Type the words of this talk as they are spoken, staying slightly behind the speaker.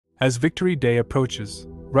As Victory Day approaches,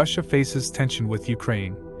 Russia faces tension with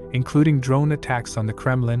Ukraine, including drone attacks on the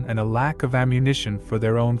Kremlin and a lack of ammunition for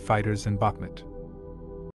their own fighters in Bakhmut.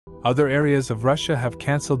 Other areas of Russia have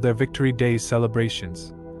cancelled their Victory Day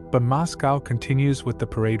celebrations, but Moscow continues with the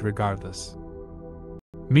parade regardless.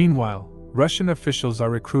 Meanwhile, Russian officials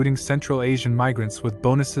are recruiting Central Asian migrants with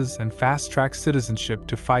bonuses and fast-track citizenship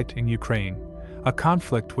to fight in Ukraine, a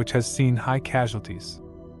conflict which has seen high casualties.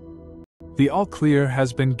 The all-clear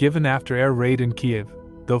has been given after air raid in Kiev,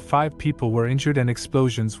 though 5 people were injured and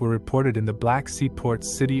explosions were reported in the Black Sea port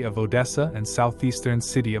city of Odessa and southeastern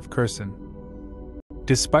city of Kherson.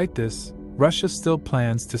 Despite this, Russia still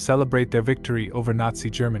plans to celebrate their victory over Nazi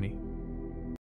Germany.